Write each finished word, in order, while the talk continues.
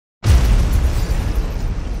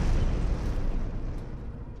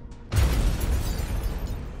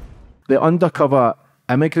The undercover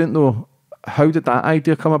immigrant, though, how did that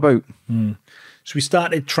idea come about? So we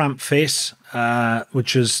started Tramp Face,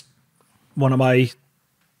 which is one of my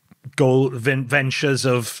ventures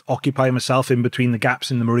of occupying myself in between the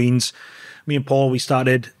gaps in the Marines. Me and Paul, we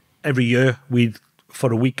started every year. We'd,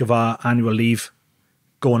 for a week of our annual leave,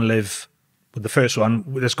 go and live with the first one.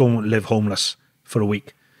 Let's go and live homeless for a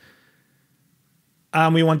week.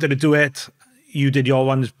 And we wanted to do it. You did your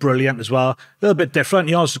one, it's brilliant as well. A little bit different.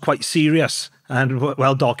 Yours was quite serious and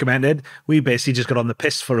well documented. We basically just got on the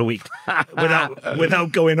piss for a week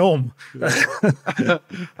without going home.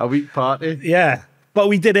 A week party? Yeah. But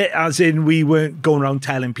we did it as in we weren't going around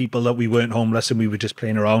telling people that we weren't homeless and we were just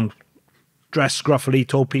playing around. Dressed scruffily,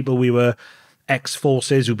 told people we were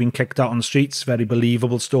ex-forces who'd been kicked out on the streets. Very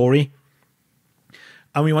believable story.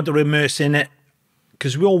 And we wanted to immerse in it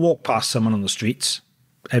because we all walk past someone on the streets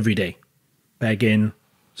every day. Begging,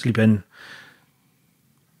 sleeping.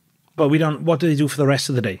 But we don't, what do they do for the rest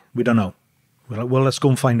of the day? We don't know. We're like, well, let's go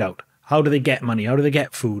and find out. How do they get money? How do they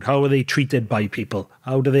get food? How are they treated by people?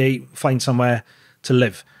 How do they find somewhere to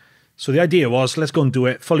live? So the idea was, let's go and do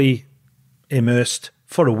it fully immersed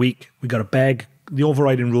for a week. We got to beg. The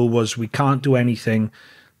overriding rule was we can't do anything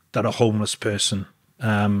that a homeless person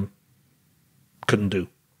couldn't do.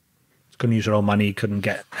 Couldn't use their own money, couldn't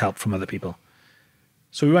get help from other people.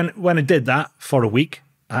 So we went and did that for a week.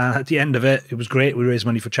 At the end of it, it was great. We raised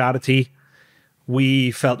money for charity.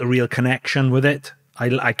 We felt a real connection with it.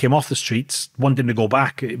 I came off the streets wanting to go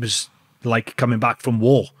back. It was like coming back from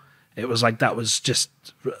war. It was like that was just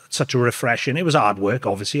such a refreshing. It was hard work,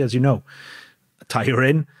 obviously, as you know,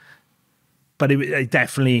 tiring. But it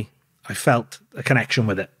definitely, I felt a connection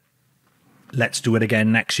with it. Let's do it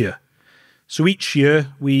again next year. So each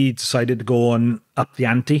year we decided to go and up the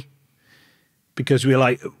ante. Because we were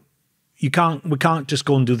like, we can't just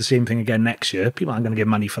go and do the same thing again next year. People aren't going to give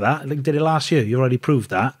money for that. Like, did it last year. You already proved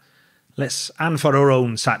that. And for our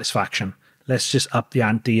own satisfaction, let's just up the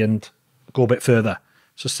ante and go a bit further.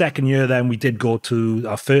 So second year then we did go to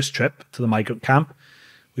our first trip to the migrant camp.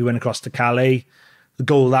 We went across to Calais. The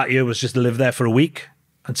goal that year was just to live there for a week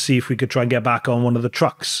and see if we could try and get back on one of the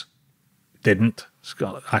trucks. Didn't. It's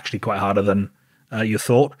got actually quite harder than you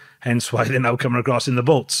thought. Hence why they're now coming across in the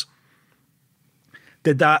boats.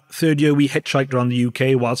 Did that. Third year, we hitchhiked around the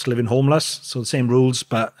UK whilst living homeless. So the same rules,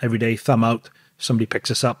 but every day, thumb out. If somebody picks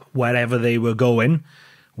us up wherever they were going,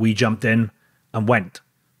 we jumped in and went.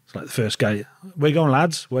 It's like the first guy, where you going,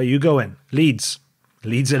 lads? Where are you going? Leeds.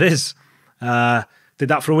 Leeds it is. Did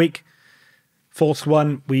that for a week. Fourth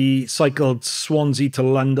one, we cycled Swansea to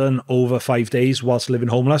London over 5 days whilst living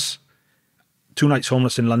homeless. 2 nights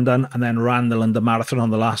homeless in London, and then ran the London Marathon on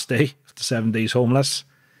the last day after 7 days homeless.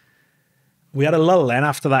 We had a lull then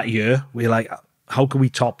after that year. We were like, how can we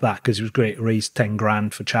top that? Because it was great. Raised 10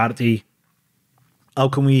 grand for charity. How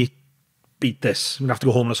can we beat this? We'd have to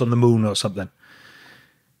go homeless on the moon or something.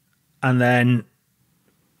 And then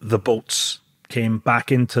the boats came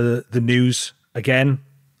back into the news again,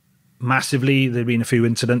 massively. There'd been a few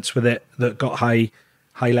incidents with it that got high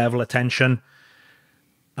level attention.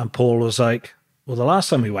 And Paul was like, well, the last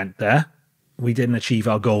time we went there, we didn't achieve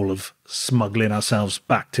our goal of smuggling ourselves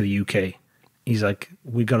back to the UK. He's like,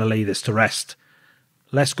 we got to lay this to rest.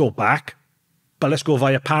 Let's go back, but let's go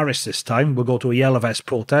via Paris this time. We'll go to a Yellow Vest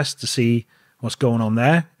protest to see what's going on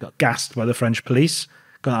there. Got gassed by the French police.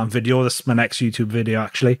 Got that on video. This is my next YouTube video,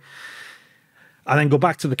 actually. And then go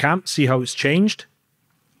back to the camp, see how it's changed,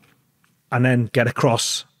 and then get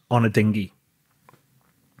across on a dinghy.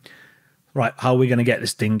 Right, how are we going to get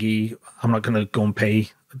this dinghy? I'm not going to go and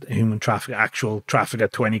pay actual trafficker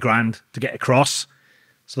 20 grand to get across.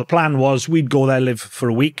 So the plan was we'd go there, live for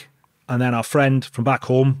a week, and then our friend from back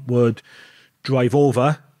home would drive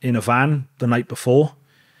over in a van the night before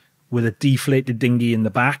with a deflated dinghy in the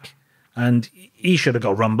back, and he should have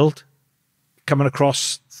got rumbled coming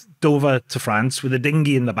across Dover to France with a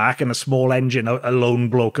dinghy in the back and a small engine, a lone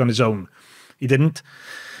bloke on his own. He didn't.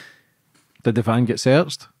 Did the van get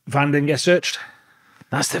searched? Van didn't get searched.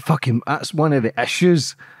 That's one of the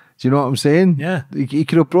issues. Do you know what I'm saying? Yeah. He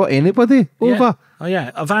could have brought anybody over. Yeah. Oh,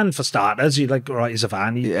 yeah. A van for starters. You're like, all right, it's a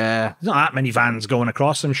van. Yeah. There's not that many vans going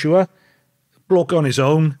across, I'm sure. Bloke on his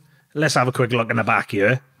own. Let's have a quick look in the back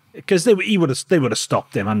here. Because they would have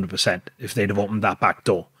stopped him 100% if they'd have opened that back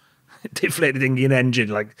door. Deflated engine,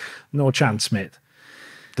 like, no chance, mate.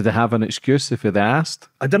 Did they have an excuse if they asked?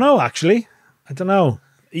 I don't know, actually. I don't know.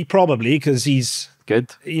 He probably, because he's...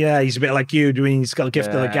 Good. Yeah, he's a bit like you. Doing, he's got a gift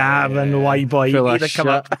of the gab and the white boy. He'd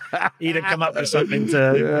have come up with something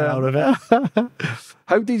to get out of it.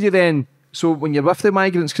 How did you then... So when you're with the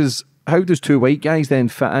migrants, because how does 2 white guys then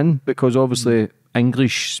fit in? Because obviously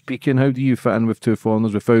English speaking? How do you fit in with two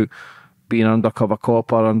foreigners without being an undercover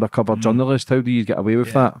cop or undercover journalist? How do you get away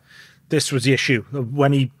with that? This was the issue.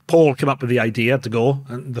 When Paul came up with the idea to go,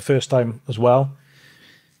 and the first time as well.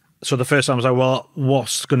 So the first time I was like, well,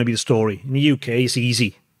 what's going to be the story? In the UK, it's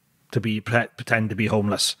easy to pretend to be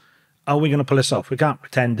homeless. How are we going to pull this off? We can't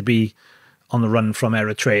pretend to be on the run from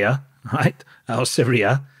Eritrea, right? Or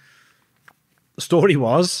Syria. The story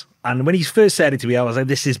was, and when he first said it to me, I was like,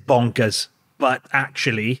 this is bonkers, but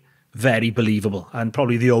actually very believable, and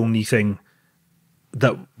probably the only thing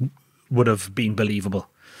that would have been believable.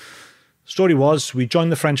 Story was, we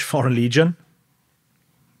joined the French Foreign Legion,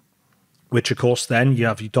 which of course then you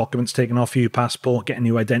have your documents taken off you, your passport, get a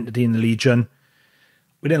new identity in the Legion.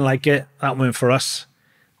 We didn't like it. That weren't for us.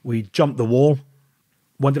 We jumped the wall,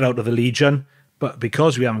 wanted out of the Legion, but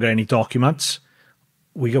because we haven't got any documents,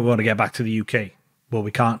 we want to get back to the UK. Well,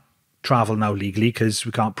 we can't travel now legally because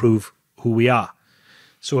we can't prove who we are.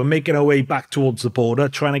 So we're making our way back towards the border,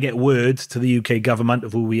 trying to get word to the UK government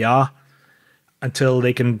of who we are until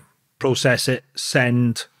they can process it,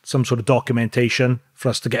 send some sort of documentation for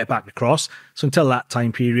us to get it back across. So until that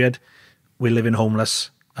time period, we're living homeless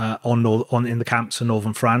in the camps in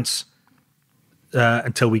northern France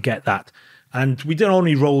until we get that. And we didn't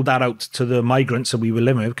only roll that out to the migrants that we were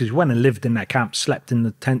living with, because we went and lived in their camps, slept in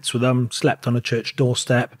the tents with them, slept on a church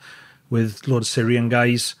doorstep with a lot of Syrian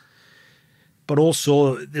guys. But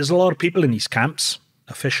also, there's a lot of people in these camps,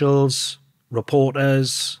 officials,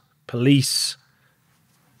 reporters, police,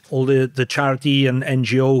 all the charity and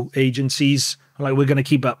NGO agencies. Like, we're going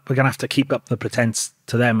to have to keep up the pretense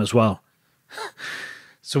to them as well.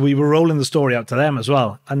 So we were rolling the story out to them as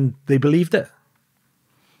well, and they believed it.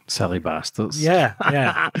 Silly bastards. Yeah,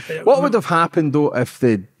 yeah. What would have happened though if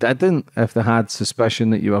they didn't? If they had suspicion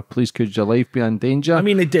that you were police, could your life be in danger? I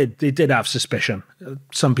mean, they did. They did have suspicion.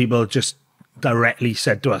 Some people just directly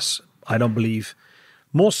said to us, I don't believe.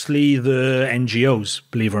 Mostly the NGOs,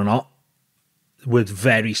 believe it or not, were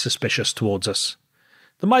very suspicious towards us.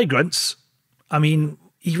 The migrants, I mean,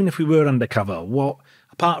 even if we were undercover,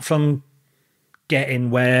 apart from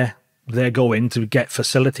getting where they're going to get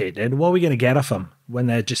facilitated, what are we going to get off them when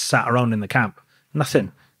they're just sat around in the camp?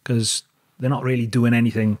 Nothing, because they're not really doing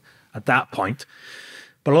anything at that point.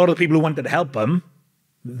 But a lot of the people who wanted to help them,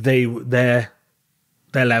 their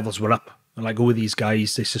levels were up. They're like, oh, these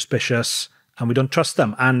guys, they're suspicious, and we don't trust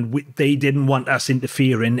them. And they didn't want us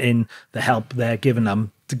interfering in the help they're giving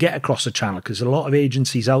them to get across the channel, because a lot of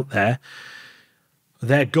agencies out there,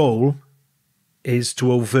 their goal is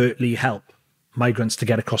to overtly help migrants to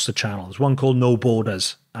get across the channel. There's one called No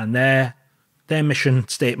Borders, and their mission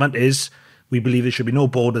statement is, we believe there should be no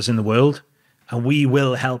borders in the world, and we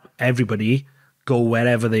will help everybody go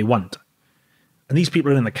wherever they want. And these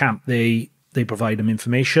people in the camp, they provide them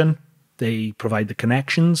information, they provide the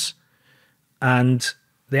connections, and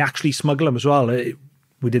they actually smuggle them as well.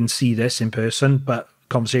 We didn't see this in person, but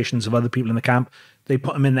conversations of other people in the camp, they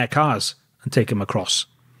put them in their cars and take them across.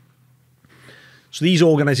 So these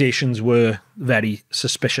organizations were very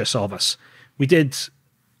suspicious of us. We did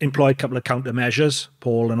employ a couple of countermeasures,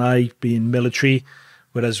 Paul and I being military,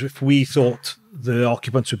 whereas if we thought the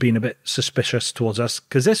occupants were being a bit suspicious towards us,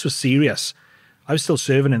 because this was serious. I was still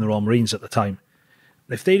serving in the Royal Marines at the time.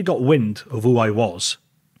 If they'd got wind of who I was,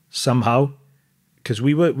 somehow, because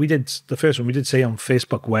we did the first one, we did say on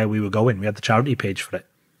Facebook where we were going. We had the charity page for it.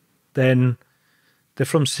 Then they're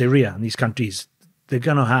from Syria and these countries. They're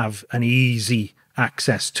going to have an easy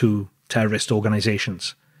access to terrorist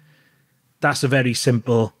organizations. That's a very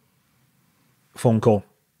simple phone call.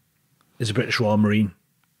 Is a British Royal Marine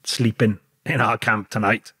sleeping in our camp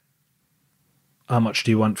tonight? How much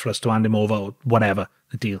do you want for us to hand him over, or whatever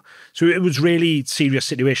the deal? So it was really serious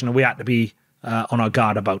situation, and we had to be on our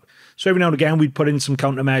guard about. So every now and again, we'd put in some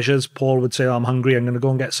countermeasures. Paul would say, oh, I'm hungry, I'm going to go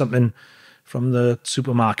and get something from the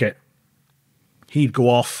supermarket. He'd go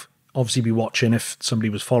off, obviously be watching if somebody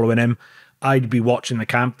was following him. I'd be watching the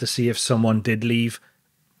camp to see if someone did leave.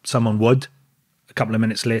 Someone would. A couple of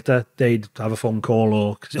minutes later, they'd have a phone call,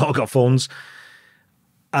 or because they all got phones.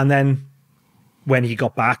 And then when he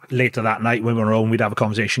got back later that night, when we were home, we'd have a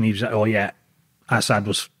conversation. He was like, oh yeah, I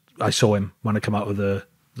saw him when I come out of the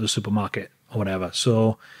supermarket or whatever.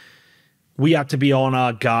 So we had to be on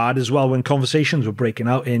our guard as well when conversations were breaking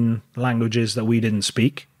out in languages that we didn't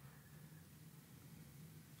speak.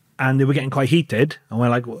 And they were getting quite heated. And we're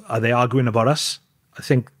like, are they arguing about us? I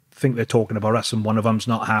think they're talking about us, and one of them's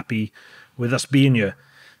not happy with us being here.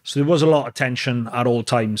 So there was a lot of tension at all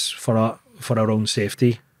times for our own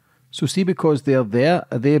safety. So see, because they're there,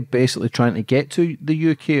 are they basically trying to get to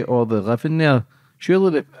the UK, or they're living there?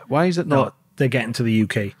 Surely, why is it not? No, they're getting to the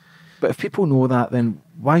UK. But if people know that, then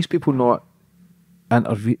why is people not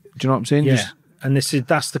interview? Do you know what I'm saying? Yeah, and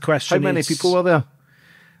that's the question. How many people were there?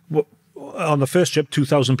 On the first trip,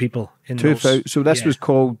 2,000 people. So this was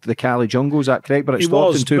called the Cali Jungle, is that correct? But it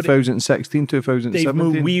stopped in 2016,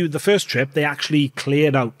 2017. The first trip, they actually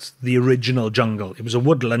cleared out the original jungle. It was a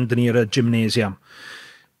woodland near a gymnasium.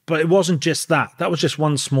 But it wasn't just that. That was just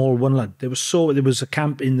one small woodland. There was a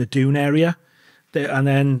camp in the dune area, and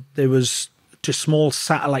then there was just small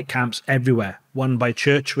satellite camps everywhere. One by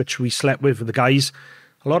church, which we slept with the guys.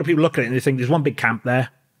 A lot of people look at it and they think there's one big camp there,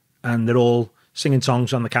 and they're all singing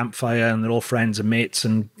songs on the campfire, and they're all friends and mates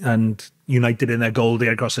and united in their goal to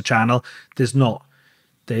get across the channel. There's not.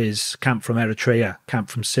 There's camp from Eritrea, camp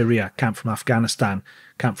from Syria, camp from Afghanistan,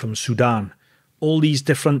 camp from Sudan. All these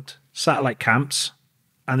different satellite camps,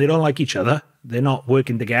 and they don't like each other. They're not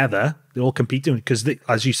working together. They're all competing because,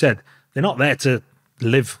 as you said, they're not there to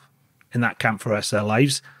live in that camp for the rest of their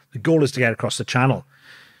lives. The goal is to get across the channel.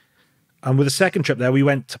 And with the second trip there, we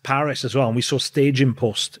went to Paris as well, and we saw staging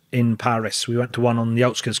post in Paris. We went to one on the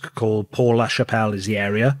outskirts called Port-la-Chapelle is the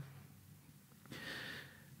area.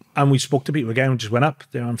 And we spoke to people again. We just went up.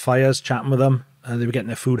 They're on fires, chatting with them. They were getting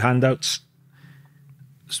their food handouts.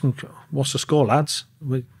 What's the score, lads?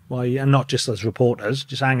 Why? And not just as reporters,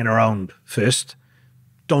 just hanging around first.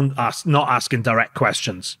 Not asking direct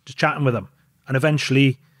questions, just chatting with them. And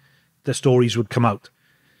eventually, the stories would come out.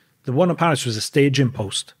 The one in Paris was a staging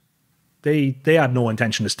post. They had no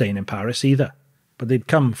intention of staying in Paris either, but they'd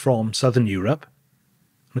come from Southern Europe.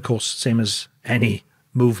 And of course, same as any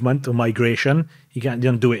movement or migration, you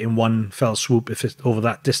don't do it in one fell swoop if it's over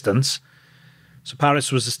that distance. So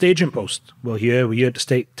Paris was a staging post. We're here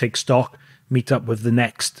to take stock, meet up with the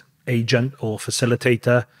next agent or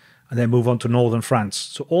facilitator, and then move on to northern France.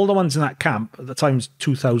 So all the ones in that camp, at the time,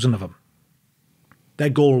 2,000 of them. Their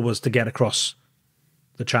goal was to get across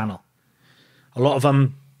the channel. A lot of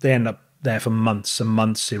them, they end up there for months and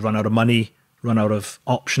months. They run out of money, run out of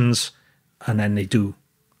options, and then they do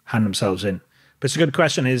hand themselves in. But it's a good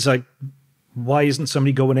question. Is like, why isn't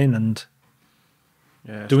somebody going in and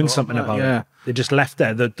doing something about it? They're just left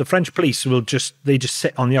there. The French police just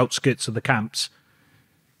sit on the outskirts of the camps.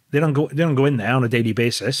 They don't go in there on a daily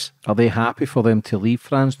basis. Are they happy for them to leave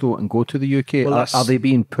France though and go to the UK? Well, are they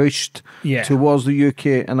being pushed towards the UK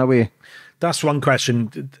in a way? That's one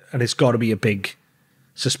question, and it's got to be a big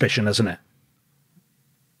suspicion, isn't it?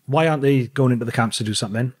 Why aren't they going into the camps to do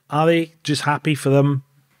something? Are they just happy for them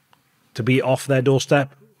to be off their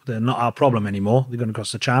doorstep? They're not our problem anymore. They're going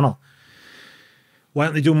across the channel. Why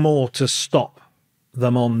aren't they doing more to stop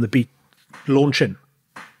them on the beat launching?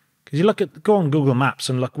 Because you go on Google Maps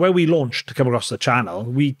and look where we launched to come across the channel.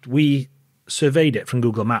 We surveyed it from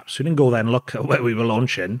Google Maps. We didn't go there and look at where we were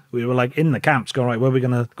launching. We were like in the camps going, right, where are we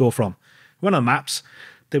going to go from? We went on maps.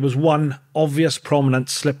 There was one obvious prominent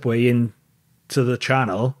slipway into the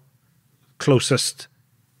channel closest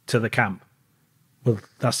to the camp. Well,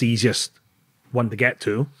 that's the easiest one to get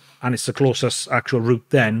to, and it's the closest actual route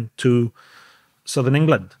then to southern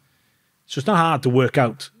England. So it's not hard to work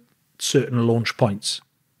out certain launch points.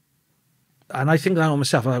 And I think that on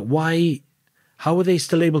myself, I'm like, why? How are they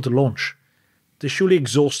still able to launch? They surely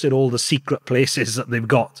exhausted all the secret places that they've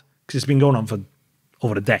got, because it's been going on for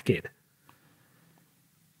over a decade.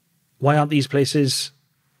 Why aren't these places?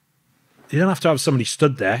 You don't have to have somebody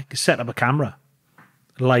stood there. You can set up a camera,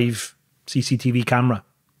 a live CCTV camera,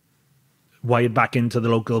 wired back into the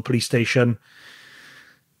local police station.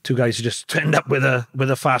 Two guys who just turned up with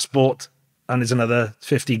a fast boat, and there's another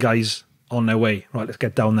 50 guys on their way. Right, let's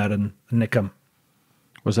get down there and nick them.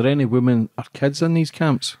 Was there any women or kids in these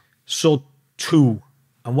camps? So 2,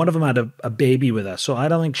 and one of them had a baby with her. So I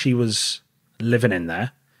don't think she was living in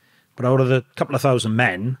there. But out of the couple of thousand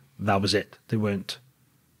men, that was it. There weren't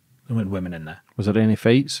women in there. Was there any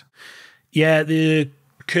fights? Yeah, the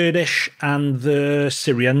Kurdish and the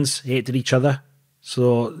Syrians hated each other,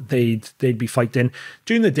 so they'd be fighting.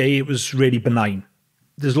 During the day, it was really benign.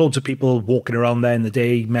 There's loads of people walking around there in the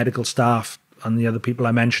day, medical staff and the other people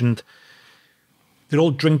I mentioned. They're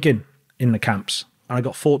all drinking in the camps. And I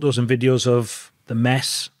got photos and videos of the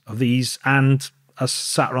mess of these, and us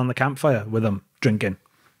sat around the campfire with them drinking.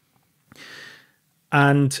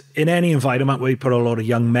 And in any environment where you put a lot of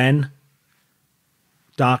young men,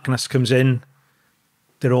 darkness comes in,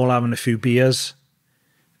 they're all having a few beers.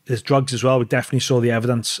 There's drugs as well. We definitely saw the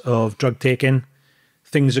evidence of drug taking.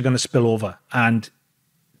 Things are going to spill over, and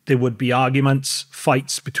there would be arguments,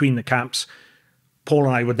 fights between the camps. Paul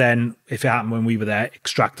and I would then, if it happened when we were there,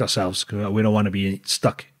 extract ourselves, because we don't want to be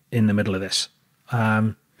stuck in the middle of this.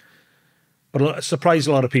 But it surprised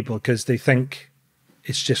a lot of people because they think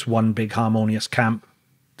it's just one big harmonious camp.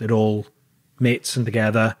 They're all mates and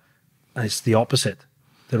together. And it's the opposite.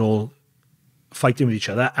 They're all fighting with each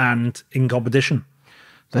other and in competition.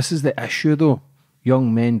 This is the issue, though.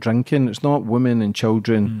 Young men drinking. It's not women and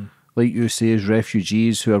children, like you say, as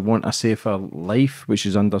refugees who are want a safer life, which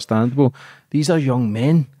is understandable. These are young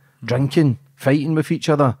men drinking, fighting with each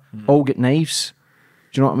other, all get knives.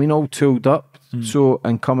 Do you know what I mean? All tooled up. So,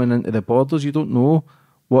 and coming into the borders, you don't know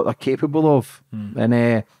what they're capable of.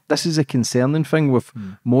 And this is a concerning thing with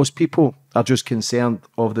most people are just concerned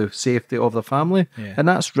of the safety of their family. Yeah. And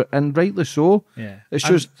that's and rightly so. Yeah. It's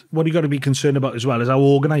And just what you got to be concerned about as well is how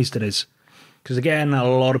organised it is. Because again, a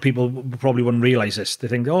lot of people probably wouldn't realise this. They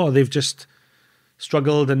think, oh, they've just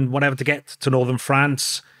struggled and whatever to get to northern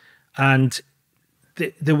France, and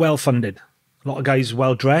they're well funded. A lot of guys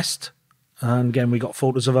well dressed, and again, we got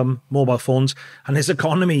photos of them, mobile phones, and there's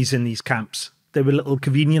economies in these camps. There were little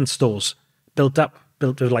convenience stores built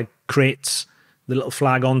with like crates, the little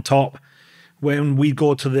flag on top. When we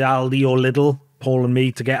go to the Aldi or Lidl, Paul and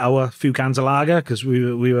me, to get our few cans of lager, because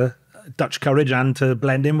we were Dutch courage and to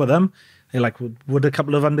blend in with them. They're like, would a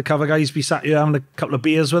couple of undercover guys be sat here having a couple of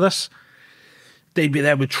beers with us? They'd be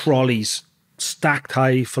there with trolleys stacked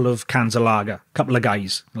high full of cans of lager. A couple of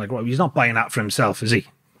guys. Like, well, he's not buying that for himself, is he?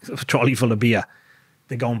 A trolley full of beer.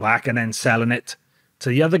 They're going back and then selling it to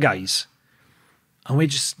the other guys. And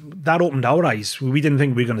that opened our eyes. We didn't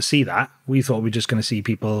think we were going to see that. We thought we were just going to see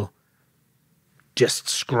people just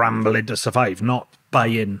scrambling to survive, not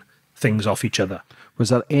buying things off each other. Was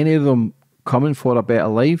there any of them coming for a better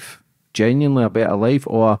life? Genuinely a better life,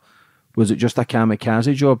 or was it just a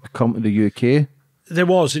kamikaze job to come to the UK? There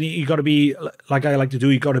was, and you got to be, like I like to do,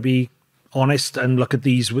 you got to be honest and look at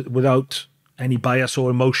these without any bias or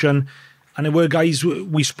emotion. And there were guys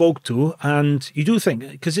we spoke to, and you do think,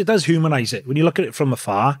 because it does humanize it. When you look at it from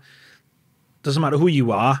afar, doesn't matter who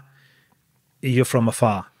you are, you're from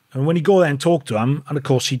afar. And when you go there and talk to them, and of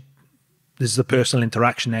course there's the personal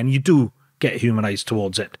interaction there, and you do get humanized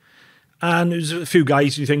towards it. And there's a few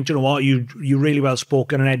guys who think, you know what, you're really well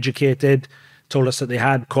spoken and educated, told us that they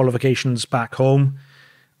had qualifications back home.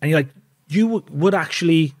 And you're like, you would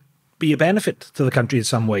actually be a benefit to the country in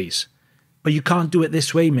some ways. But you can't do it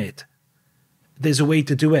this way, mate. There's a way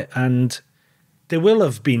to do it. And there will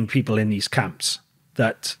have been people in these camps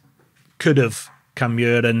that could have come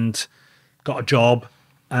here and got a job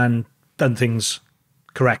and done things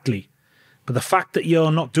correctly. But the fact that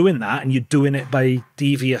you're not doing that and you're doing it by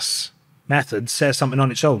devious methods says something on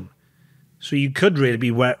its own. So you could really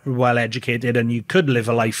be well educated and you could live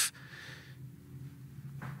a life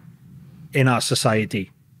in our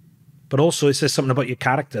society. But also it says something about your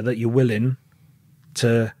character that you're willing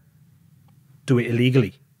to do it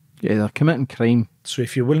illegally. Yeah, they're committing crime. So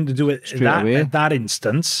if you're willing to do it at that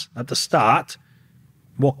instance, at the start,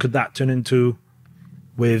 what could that turn into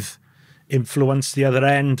with influence the other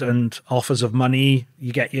end and offers of money?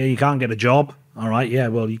 You can't get a job. All right, yeah,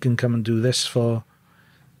 well, you can come and do this for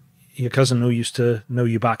your cousin who used to know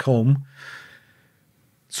you back home.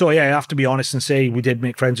 So, yeah, I have to be honest and say we did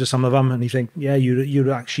make friends with some of them, and you think, yeah, you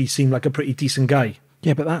actually seem like a pretty decent guy.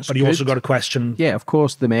 Yeah, but you also got to question... Yeah, of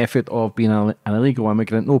course, the method of being an illegal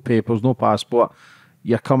immigrant, no papers, no passport,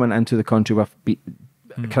 you're coming into the country with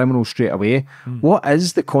criminals straight away. What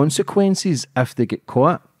is the consequences if they get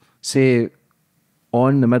caught? Say...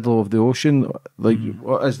 on the middle of the ocean, like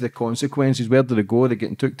what is the consequences? Where do they go? Are they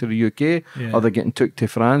getting took to the UK? Yeah. Are they getting took to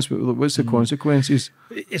France? What's the consequences?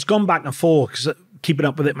 It's gone back and forth, because keeping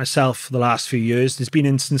up with it myself for the last few years, there's been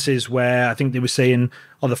instances where I think they were saying,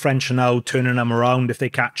 the French are now turning them around if they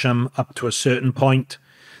catch them up to a certain point.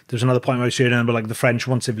 There's another point where I was hearing, but like the French,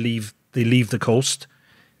 once they leave the coast,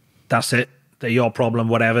 that's it. They're your problem,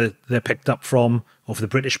 whatever they're picked up from, or if the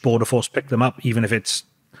British Border Force pick them up, even if it's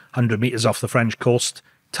 100 metres off the French coast,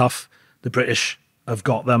 tough. The British have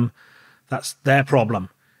got them. That's their problem.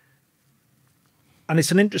 And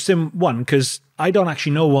it's an interesting one, because I don't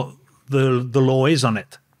actually know what the law is on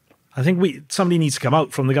it. I think somebody needs to come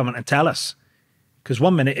out from the government and tell us. Because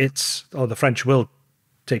one minute it's, the French will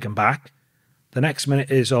take them back. The next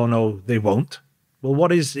minute is, no, they won't. Well,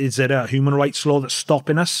 what is it a human rights law that's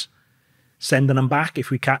stopping us sending them back if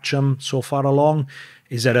we catch them so far along?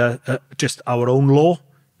 Is it just our own law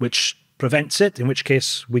which prevents it, in which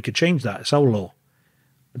case we could change that? It's our law.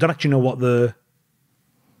 I don't actually know what the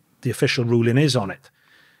official ruling is on it.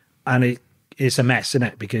 And it's a mess, isn't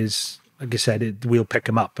it? Because, like I said, we'll pick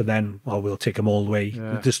them up and then, we'll take them all the way.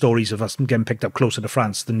 Yeah. The stories of us getting picked up closer to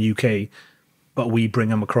France than the UK, but we bring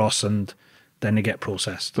them across and then they get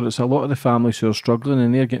processed. But it's a lot of the families who are struggling,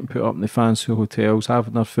 and they're getting put up in the fancy hotels,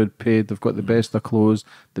 having their food paid, they've got the best of clothes,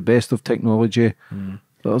 the best of technology.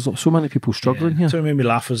 There's so many people struggling here. So what made me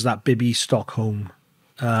laugh was that Bibby Stockholm,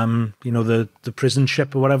 you know, the prison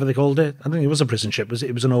ship or whatever they called it. I think it was a prison ship.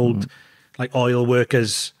 It was an old like oil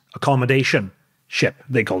workers accommodation ship.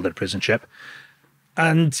 They called it a prison ship.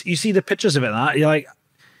 And you see the pictures of it, that you're like,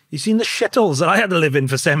 you've seen the shitholes that I had to live in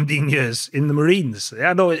for 17 years in the Marines.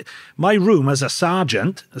 I know my room as a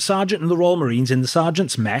sergeant in the Royal Marines, in the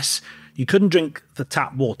sergeant's mess, you couldn't drink the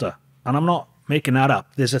tap water. And I'm not making that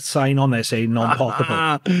up. There's a sign on there saying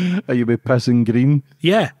non-potable. Are you be pissing green?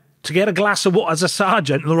 Yeah. To get a glass of water, as a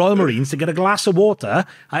sergeant in the Royal Marines, to get a glass of water,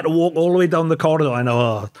 I had to walk all the way down the corridor. I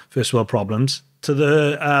know, first world problems. To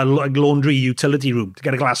the laundry utility room to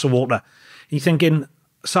get a glass of water. You're thinking,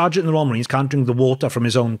 sergeant in the Royal Marines can't drink the water from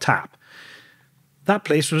his own tap. That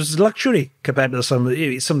place was luxury compared to some of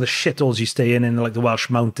the shitholes you stay in like the Welsh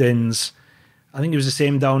Mountains. I think it was the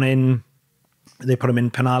same down in, they put him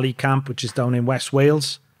in Penally Camp, which is down in West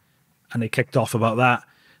Wales. And they kicked off about that.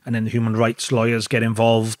 And then the human rights lawyers get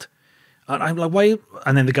involved. And I'm like, why?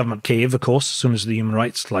 And then the government cave, of course, as soon as the human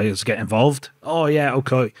rights lawyers get involved. Oh, yeah,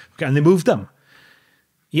 okay. And they moved them.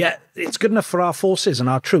 Yeah, it's good enough for our forces and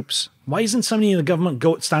our troops. Why isn't somebody in the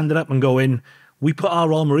government standing up and going, we put our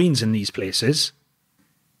Royal Marines in these places,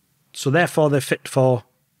 so therefore they're fit for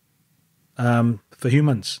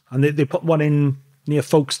humans. And they put one in near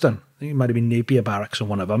Folkestone. I think it might have been Napier Barracks or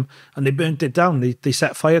one of them. And they burnt it down. They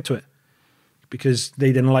set fire to it because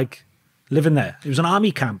they didn't like living there. It was an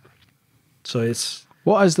army camp. So it's...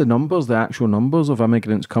 What is the actual numbers of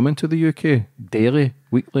immigrants coming to the UK? Daily,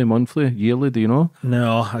 weekly, monthly, yearly, do you know?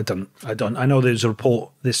 No, I don't. I know there's a report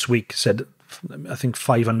this week said, I think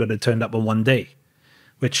 500 had turned up in one day,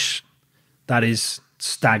 which that is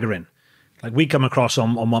staggering. Like we come across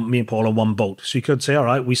on me and Paul on one boat. So you could say, all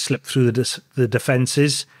right, we slipped through the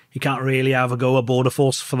defences. You can't really have a go at Border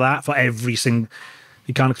Force for that, for every single...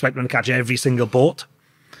 You can't expect them to catch every single boat.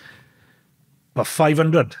 But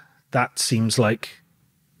 500, that seems like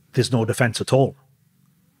there's no defence at all.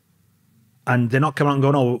 And they're not coming out and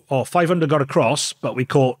going, oh, 500 got across, but we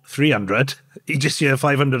caught 300. You just hear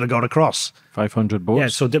 500 got across. 500 boats? Yeah,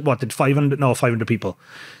 so did 500, no, 500 people.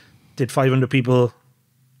 Did 500 people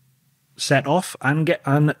set off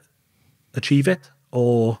and achieve it?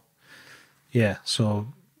 Or, yeah, so,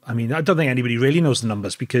 I mean, I don't think anybody really knows the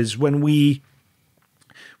numbers because when we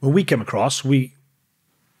came across,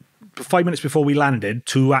 5 minutes before we landed,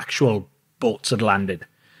 2 actual boats had landed.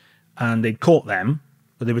 And they'd caught them,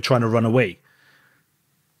 but they were trying to run away.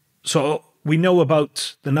 So we know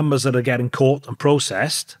about the numbers that are getting caught and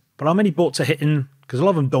processed, but how many boats are hitting? Because a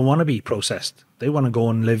lot of them don't want to be processed. They want to go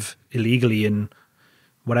and live illegally in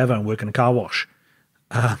whatever and work in a car wash.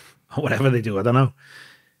 Or whatever they do, I don't know.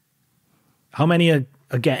 How many are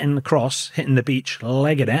getting across, hitting the beach,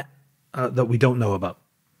 legging it, that we don't know about?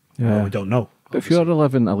 Yeah. Well, we don't know. But if you're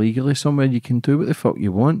living illegally somewhere, you can do what the fuck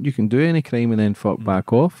you want. You can do any crime and then fuck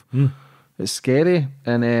back off. It's scary.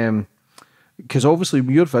 And because obviously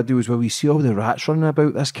your videos where we see all the rats running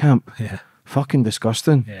about this camp, fucking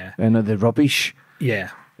disgusting. Yeah. And the rubbish.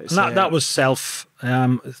 Yeah. And that was I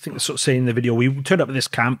think it's sort of saying in the video, we turned up at this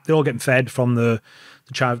camp, they're all getting fed from the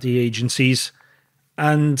charity agencies.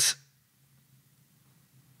 And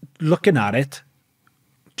looking at it,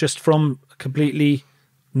 just from a completely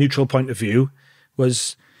neutral point of view,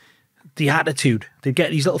 was the attitude. They'd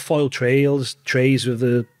get these little foil trays with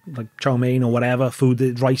the like chow mein or whatever, food,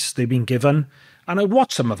 the rice they've been given. And I'd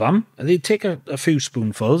watch some of them, and they'd take a few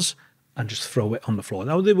spoonfuls and just throw it on the floor.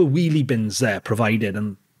 Now, there were wheelie bins there provided,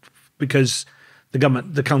 and because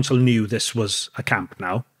the council knew this was a camp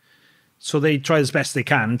now, so they try as best they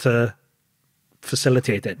can to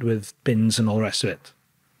facilitate it with bins and all the rest of it.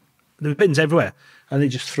 There were bins everywhere. And they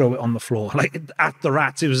just throw it on the floor. Like, at the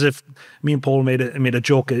rats, it was as if me and Paul made a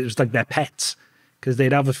joke. It was like their pets. Because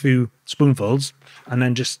they'd have a few spoonfuls and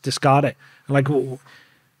then just discard it. And like,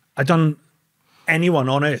 anyone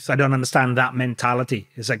on earth, I don't understand that mentality.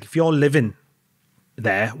 It's like, if you're living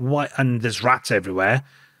there, why, and there's rats everywhere,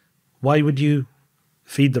 why would you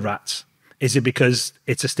feed the rats? Is it because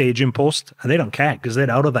it's a staging post? And they don't care, because they're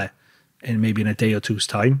out of there in maybe in a day or two's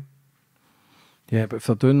time. Yeah, but if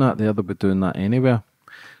they're doing that there, they'll be doing that anywhere.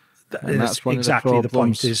 And that's one exactly of the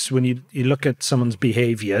point is when you look at someone's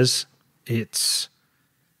behaviours, it's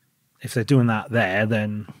if they're doing that there,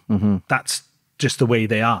 then that's just the way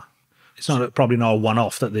they are. It's probably not a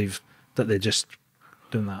one-off that they're just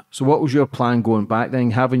doing that. So what was your plan going back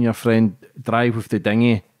then? Having your friend drive with the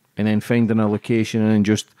dinghy and then finding a location and then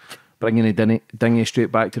just bringing the dinghy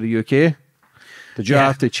straight back to the UK? Did you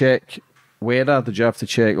have to check weather? Did you have to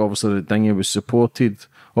check, obviously, the dinghy was supported?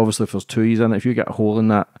 Obviously, if there's 2 years in it, if you get a hole in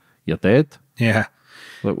that, you're dead. Yeah.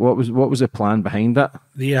 Like, what was the plan behind that?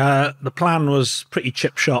 The plan was pretty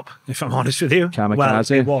chip shop, if I'm honest with you.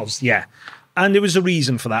 Kamikaze? Well, it was, yeah. And there was a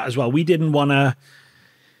reason for that as well. We didn't want to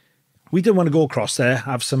go across there,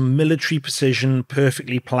 have some military precision,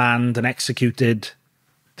 perfectly planned and executed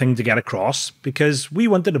thing to get across, because we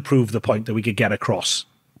wanted to prove the point that we could get across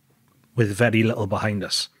with very little behind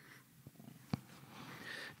us.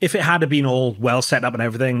 If it had been all well set up and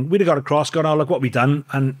everything, we'd have got across, gone, oh, look what we've done.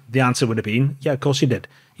 And the answer would have been, yeah, of course you did.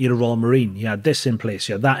 You had a Royal Marine. You had this in place.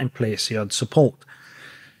 You had that in place. You had support.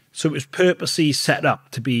 So it was purposely set up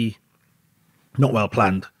to be not well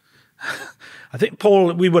planned. I think,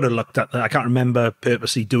 Paul, we would have looked at I can't remember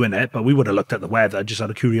purposely doing it, but we would have looked at the weather just out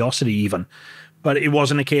of curiosity even. But it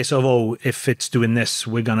wasn't a case of, oh, if it's doing this,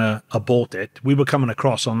 we're going to abort it. We were coming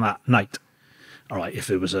across on that night. All right, if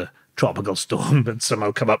it was a tropical storm that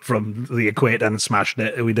somehow come up from the equator and smashed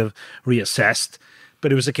it, we'd have reassessed.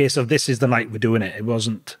 But it was a case of, this is the night we're doing it. It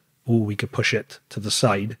wasn't, oh, we could push it to the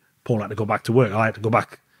side. Paul had to go back to work. I had to go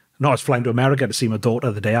back. No, I was flying to America to see my daughter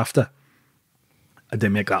the day after. I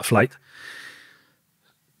didn't make that flight.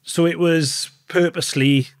 So it was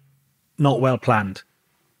purposely not well planned.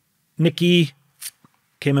 Nicky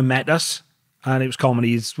came and met us, and it was comedy.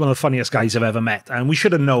 He's one of the funniest guys I've ever met. And we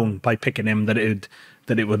should have known by picking him that it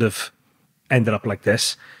would have ended up like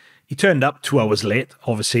this. He turned up 2 hours late,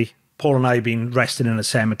 obviously. Paul and I had been resting in a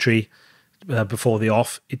cemetery before the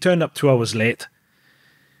off. He turned up 2 hours late.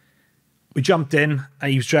 We jumped in,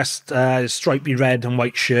 and he was dressed stripy red and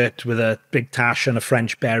white shirt with a big tash and a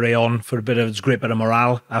French beret on for a bit of his grip and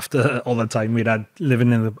morale after all the time we'd had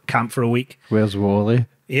living in the camp for a week. Where's Wally?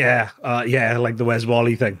 Yeah, like the Where's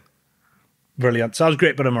Wally thing. Brilliant. So I was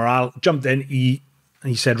great bit of morale. Jumped in, he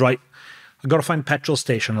said, right, I've got to find a petrol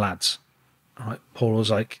station, lads. All right, Paul was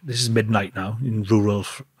like, this is midnight now in rural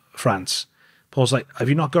France. Paul's like, have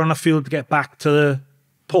you not got enough fuel to get back to the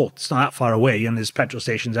port? It's not that far away, and there's petrol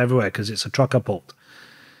stations everywhere because it's a trucker port.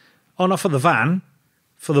 Oh, not for the van,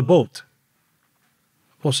 for the boat.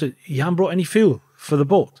 Paul said, you haven't brought any fuel for the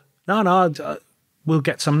boat? No, we'll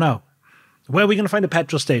get some now. Where are we going to find a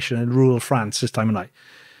petrol station in rural France this time of night?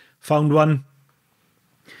 Found one.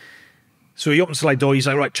 So he opens the light door. He's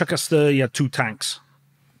like, right, chuck us the 2 tanks.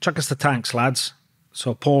 Chuck us the tanks, lads.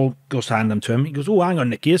 So Paul goes to hand them to him. He goes, oh, hang on,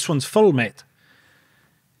 Nicky, this one's full, mate.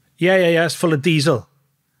 Yeah, it's full of diesel.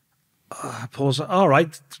 Paul's like, all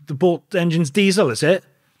right, the boat engine's diesel, is it?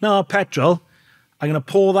 No, petrol. I'm going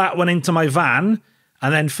to pour that one into my van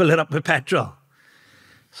and then fill it up with petrol.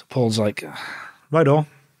 So Paul's like, righto.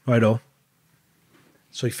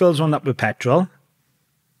 So he fills one up with petrol,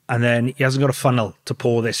 and then he hasn't got a funnel to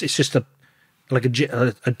pour this. It's just a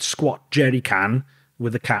squat jerry can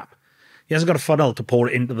with a cap. He hasn't got a funnel to pour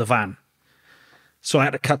it into the van. So I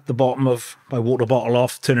had to cut the bottom of my water bottle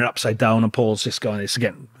off, turn it upside down, and Paul's just going this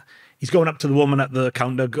again. He's going up to the woman at the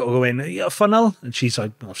counter, going, you got a funnel? And she's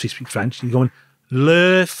like, well, she speaks French. He's going,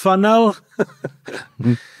 le funnel?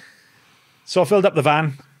 So I filled up the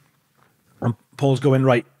van, and Paul's going,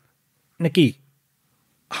 right, Nicky,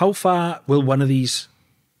 how far will one of these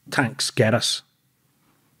tanks get us?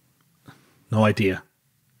 No idea.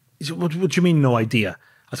 He said, what do you mean, no idea?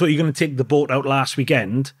 I thought you were going to take the boat out last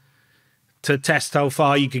weekend to test how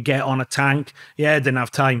far you could get on a tank. Yeah, I didn't have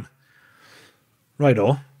time.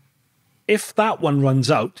 Righto. If that one runs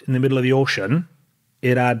out in the middle of the ocean,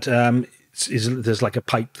 it had there's like a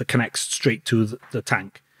pipe that connects straight to the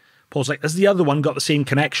tank. Paul's like, has the other one got the same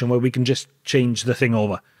connection where we can just change the thing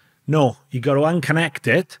over? No, you got to unconnect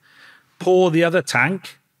it, pour the other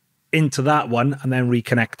tank into that one, and then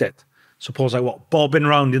reconnect it. So Paul's like, what, bobbing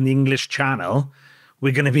around in the English Channel?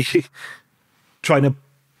 We're going to be trying to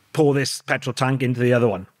pour this petrol tank into the other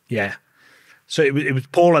one. Yeah. So it was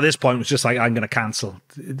Paul at this point was just like, I'm going to cancel.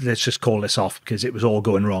 Let's just call this off because it was all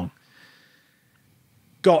going wrong.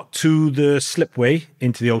 Got to the slipway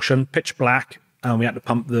into the ocean, pitch black, and we had to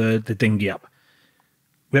pump the dinghy up.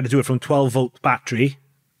 We had to do it from 12-volt battery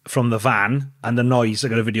from the van, and the noise, I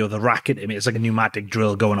got a video of the racket in it. It's like a pneumatic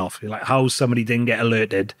drill going off. You're like, how somebody didn't get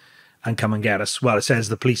alerted and come and get us? Well, it says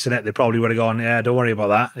the police in it. They probably would have gone, yeah, don't worry about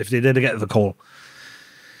that, if they did get the call.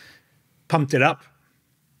 Pumped it up.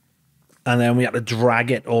 And then we had to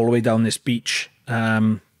drag it all the way down this beach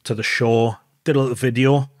to the shore. Did a little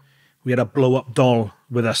video. We had a blow-up doll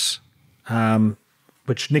with us,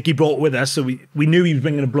 which Nicky brought with us. So we knew he was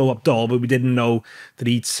bringing a blow-up doll, but we didn't know that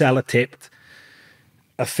he'd sellotaped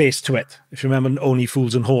a face to it. If you remember Only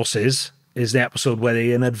Fools and Horses, is the episode where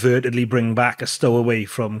they inadvertently bring back a stowaway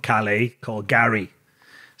from Calais called Gary.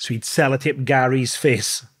 So he'd sellotaped Gary's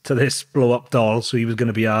face to this blow-up doll. So he was going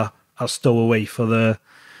to be our stowaway for the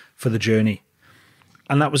journey.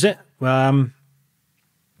 And that was it.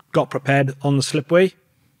 got prepared on the slipway.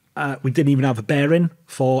 We didn't even have a bearing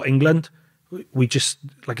for England. We just,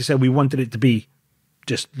 like I said, we wanted it to be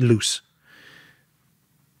just loose.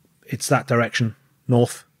 It's that direction,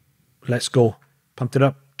 north. Let's go. Pumped it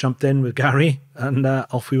up, jumped in with Gary, and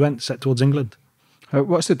off we went, set towards England.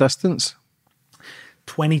 What's the distance?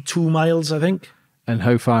 22 miles, I think. And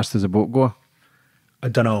how fast does a boat go? I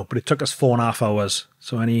don't know, but it took us 4.5 hours.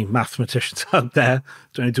 So any mathematicians out there,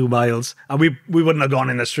 22 miles. And we wouldn't have gone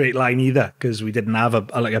in a straight line either, because we didn't have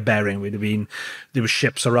a bearing. There were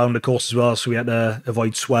ships around the coast as well, so we had to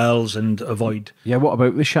avoid swells and avoid... Yeah, what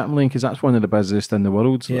about the shipping lane? Because that's one of the busiest in the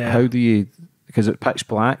world. Yeah. How do you... Because it's pitch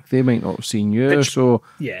black, they might not have seen you, so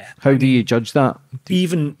yeah. How do you judge that?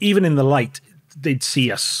 Even in the light, they'd see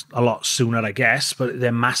us a lot sooner, I guess, but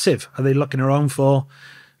they're massive. Are they looking around for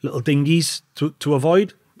little dinghies to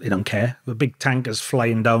avoid? They don't care. The big tankers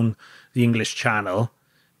flying down the English Channel,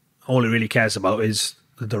 all it really cares about is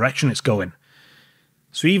the direction it's going.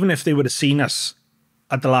 So even if they would have seen us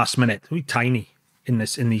at the last minute, we're tiny in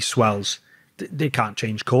these swells, they can't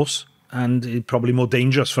change course, and it's probably more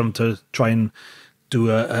dangerous for them to try and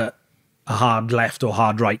do a hard left or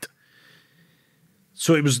hard right.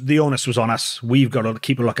 So the onus was on us. We've got to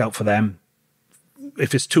keep a lookout for them.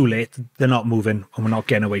 If it's too late, they're not moving and we're not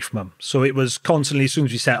getting away from them. So it was constantly, as soon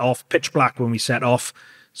as we set off, pitch black when we set off.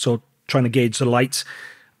 So trying to gauge the lights.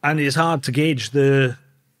 And it's hard to gauge the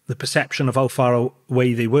perception of how far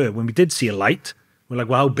away they were. When we did see a light, we're like,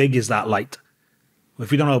 well, how big is that light? Well,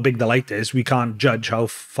 if we don't know how big the light is, we can't judge how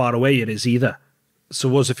far away it is either. So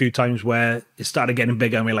there was a few times where it started getting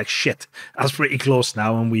bigger and we're like, shit, that's pretty close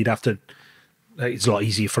now. And we'd have to, it's a lot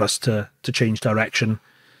easier for us to change direction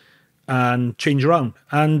and change around.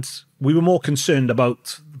 And we were more concerned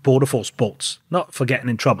about border force boats, not for getting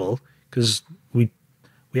in trouble, because we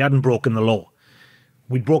hadn't broken the law.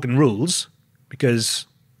 We'd broken rules because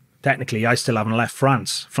technically I still haven't left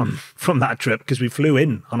France from that trip, because we flew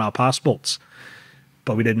in on our passports,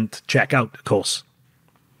 but we didn't check out, of course.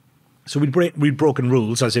 So we'd broken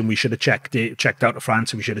rules, as in we should have checked out of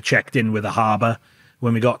France, and we should have checked in with the harbour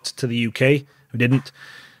when we got to the UK. We didn't.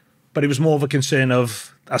 But it was more of a concern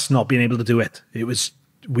of us not being able to do it.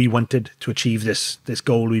 We wanted to achieve this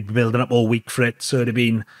goal. We'd been building up all week for it, so it'd have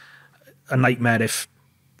been a nightmare if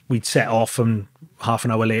we'd set off and half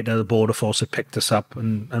an hour later the border force had picked us up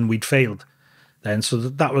and we'd failed then. So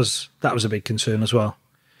that was a big concern as well.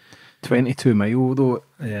 22 mile though,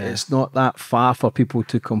 Yeah. It's not that far for people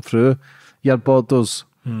to come through your borders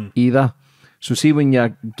either. So see, when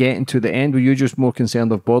you're getting to the end, were you just more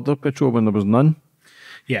concerned of border patrol when there was none?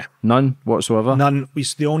 Yeah. None whatsoever? None.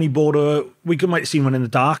 The only border, we might have seen one in the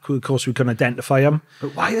dark. Of course, we couldn't identify them.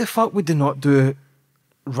 But why the fuck would they not do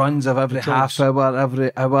runs of every half hour,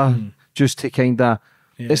 every hour, just to kind of...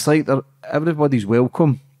 Yeah. It's like everybody's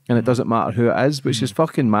welcome, and it doesn't matter who it is, which is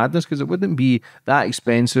fucking madness, because it wouldn't be that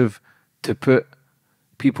expensive to put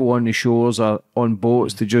people on the shores or on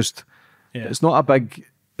boats to just... Yeah. It's not a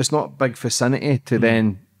big vicinity to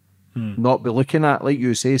then not be looking at, like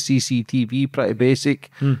you say, CCTV, pretty basic,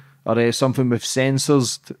 or something with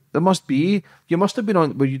sensors. There must be. You must have been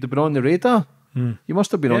on. Well, you'd have been on the radar. You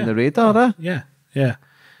must have been on the radar, eh? Yeah.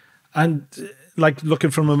 And like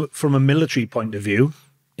looking from a military point of view,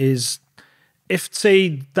 is if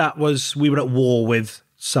say we were at war with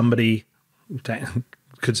somebody,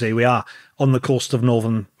 could say we are on the coast of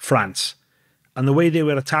northern France, and the way they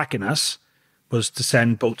were attacking us was to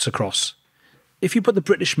send boats across. If you put the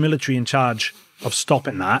British military in charge of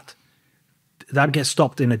stopping that'd get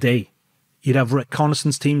stopped in a day. You'd have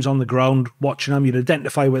reconnaissance teams on the ground watching them. You'd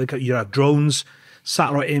identify where you'd have drones,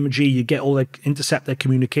 satellite imagery. You'd get intercept their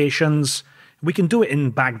communications. We can do it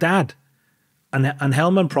in Baghdad and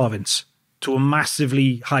Helmand province to a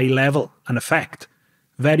massively high level and effect.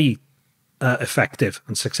 Very effective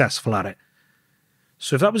and successful at it.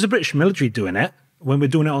 So if that was the British military doing it, when we're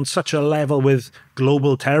doing it on such a level with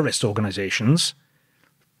global terrorist organizations,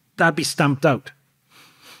 that'd be stamped out.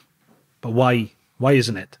 But why? Why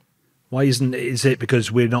isn't it? Is it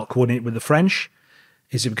because we're not coordinating with the French?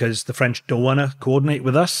 Is it because the French don't want to coordinate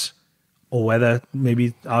with us? Or whether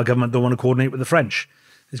maybe our government don't want to coordinate with the French?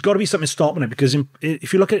 There's got to be something stopping it, because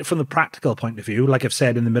if you look at it from the practical point of view, like I've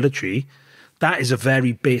said in the military, that is a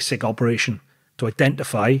very basic operation to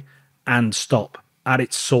identify and stop at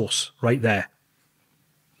its source right there.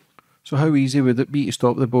 So how easy would it be to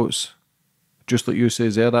stop the boats? Just like you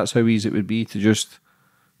says there, that's how easy it would be to just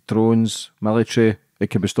drones, military, it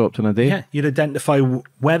could be stopped in a day. Yeah, you'd identify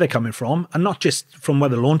where they're coming from, and not just from where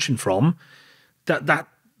they're launching from.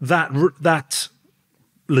 That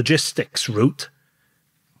logistics route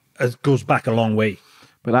goes back a long way.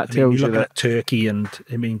 But that I mean, tells you're you looking that. at Turkey and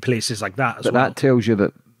I mean places like that as But well. that tells you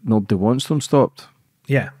that nobody wants them stopped.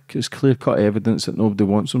 Yeah. It's clear-cut evidence that nobody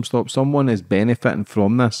wants them stopped. Someone is benefiting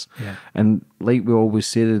from this. Yeah. And like we always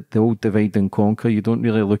say, the old divide and conquer, you don't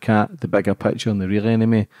really look at the bigger picture, and the real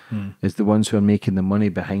enemy is the ones who are making the money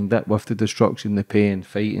behind it with the destruction, the pain,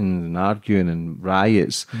 fighting and arguing and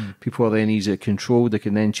riots. People are then easy to control. They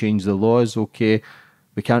can then change the laws. Okay,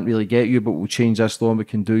 we can't really get you, but we'll change this law and we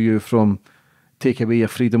can do you from take away your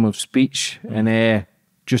freedom of speech and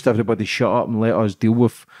just everybody shut up and let us deal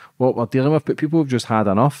with what we're dealing with. But people have just had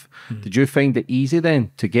enough. Did you find it easy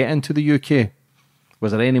then to get into the UK?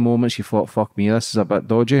 Was there any moments you thought, fuck me, this is a bit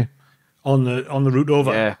dodgy? On the route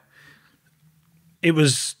over. Yeah. It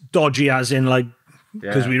was dodgy as in like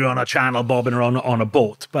because we were on a channel bobbing around on a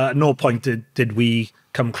boat, but at no point did we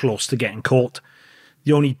come close to getting caught.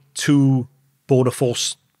 The only 2 border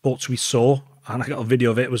force boats we saw, and I got a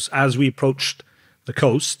video of it, was as we approached the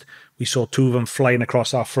coast, we saw 2 of them flying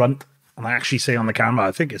across our front. And I actually say on the camera,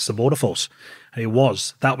 I think it's the border force. And it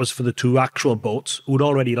was. That was for the 2 actual boats who'd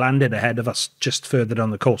already landed ahead of us just further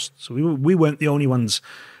down the coast. So we weren't the only ones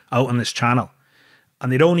out on this channel.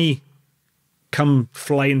 And they'd only come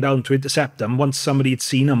flying down to intercept them once somebody had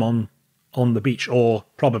seen them on the beach, or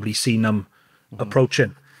probably seen them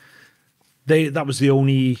approaching. That was the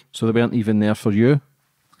only... So they weren't even there for you?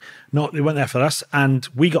 No, they weren't there for us. And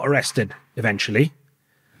we got arrested eventually.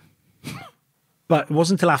 But it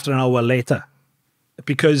wasn't until after an hour later,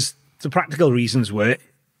 because the practical reasons were,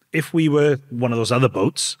 if we were one of those other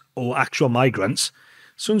boats or actual migrants,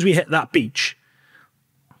 as soon as we hit that beach,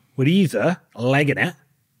 we're either legging it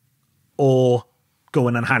or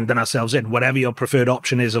going and handing ourselves in. Whatever your preferred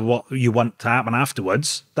option is of what you want to happen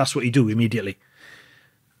afterwards, that's what you do immediately.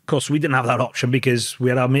 Of course, we didn't have that option because we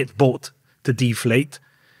had our mate's boat to deflate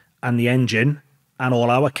and the engine and all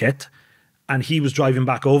our kit, and he was driving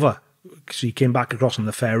back over. So he came back across on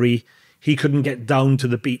the ferry. He couldn't get down to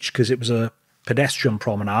the beach because it was a pedestrian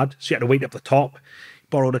promenade. So he had to wait up the top. He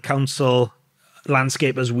borrowed a council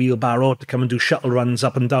landscaper's wheelbarrow to come and do shuttle runs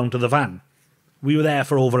up and down to the van. We were there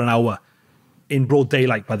for over an hour in broad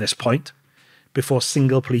daylight by this point before a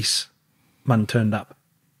single policeman turned up.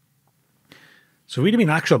 So we'd have been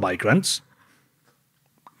actual migrants.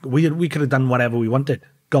 We could have done whatever we wanted.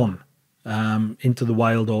 Gone into the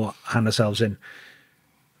wild or hand ourselves in.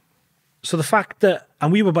 So the fact that,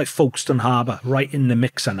 and we were by Folkestone Harbour, right in the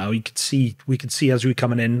mixer now. We could see as we were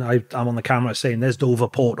coming in. I'm on the camera saying there's Dover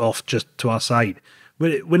Port off just to our side.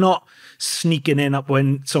 We're not sneaking in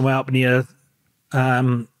somewhere up near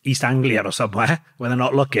East Anglia or somewhere where they're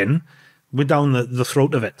not looking. We're down the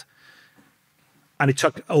throat of it. And it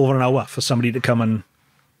took over an hour for somebody to come and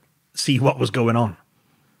see what was going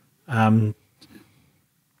on.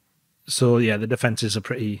 So yeah, the defences are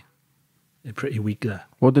pretty weak there.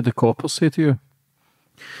 What did the coppers say to you?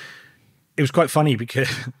 It was quite funny because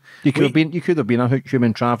you could have been a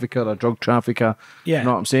human trafficker, a drug trafficker. Yeah, you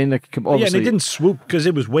know what I'm saying? Like, yeah, and they didn't swoop because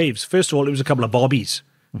it was waves. First of all, it was a couple of bobbies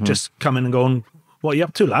just coming and going. What are you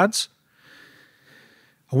up to, lads?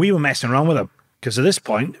 And we were messing around with them because at this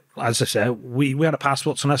point, as I said, we had a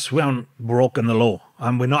passports on us. We haven't broken the law,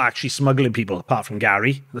 and we're not actually smuggling people apart from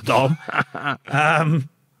Gary, the dog.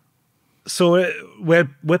 So we're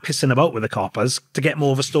pissing about with the coppers to get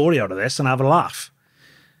more of a story out of this and have a laugh.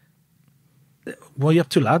 What are you up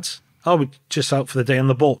to, lads? Oh, we're just out for the day on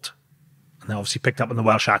the boat. And they obviously picked up in the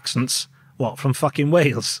Welsh accents. What, from fucking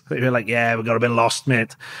Wales? They were like, yeah, we got a bit lost,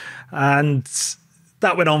 mate. And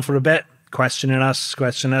that went on for a bit, questioning us.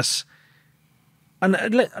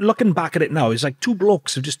 And looking back at it now, it's like 2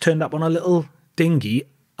 blokes have just turned up on a little dinghy,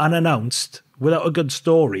 unannounced, without a good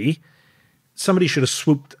story. Somebody should have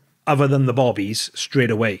swooped other than the bobbies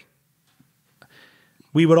straight away.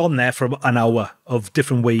 We were on there for an hour of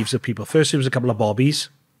different waves of people. First, it was a couple of bobbies.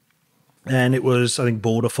 And it was, I think,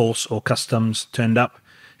 Border Force or Customs turned up.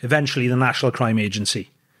 Eventually, the National Crime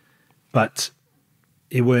Agency. But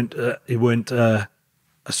it weren't a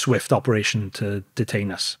swift operation to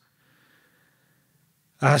detain us.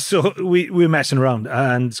 So we were messing around.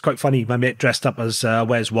 And it's quite funny. My mate dressed up as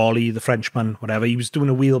Where's Wally, the Frenchman, whatever. He was doing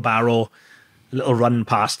a wheelbarrow, a little run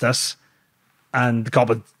past us. And the cop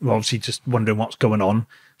was obviously just wondering what's going on.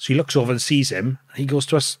 So he looks over and sees him. And he goes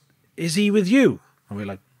to us, is he with you? And we're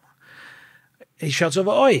like, he shouts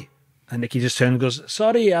over, oi. And Nicky just turns and goes,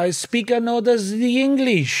 sorry, I speak and orders the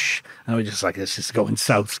English. And we're just like, this is going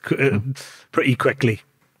south pretty quickly.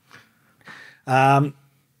 Yeah,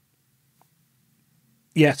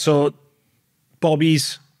 so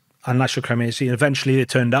Bobby's and National Crime Agency, eventually they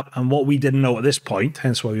turned up. And what we didn't know at this point,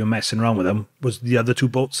 hence why we were messing around with them, was the other 2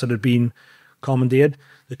 boats that had been commandeered.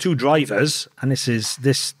 The two drivers, and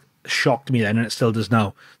this shocked me then, and it still does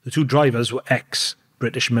now. The two drivers were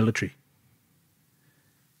ex-British military.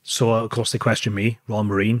 So, of course, they questioned me, Royal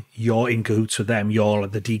Marine, you're in cahoots with them, you're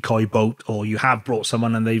the decoy boat, or you have brought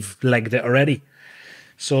someone and they've legged it already.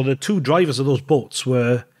 So the two drivers of those boats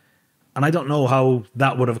were, and I don't know how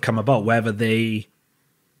that would have come about, whether they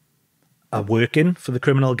are working for the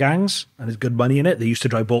criminal gangs and there's good money in it. They used to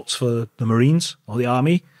drive boats for the Marines or the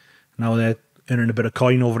Army. Now they're earning a bit of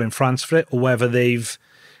coin over in France for it, or whether they've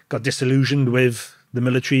got disillusioned with the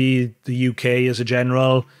military, the UK as a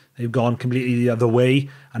general. They've gone completely the other way,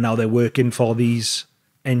 and now they're working for these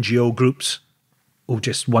NGO groups who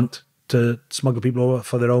just want to smuggle people over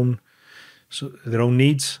for their own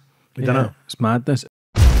needs. I don't know. It's madness.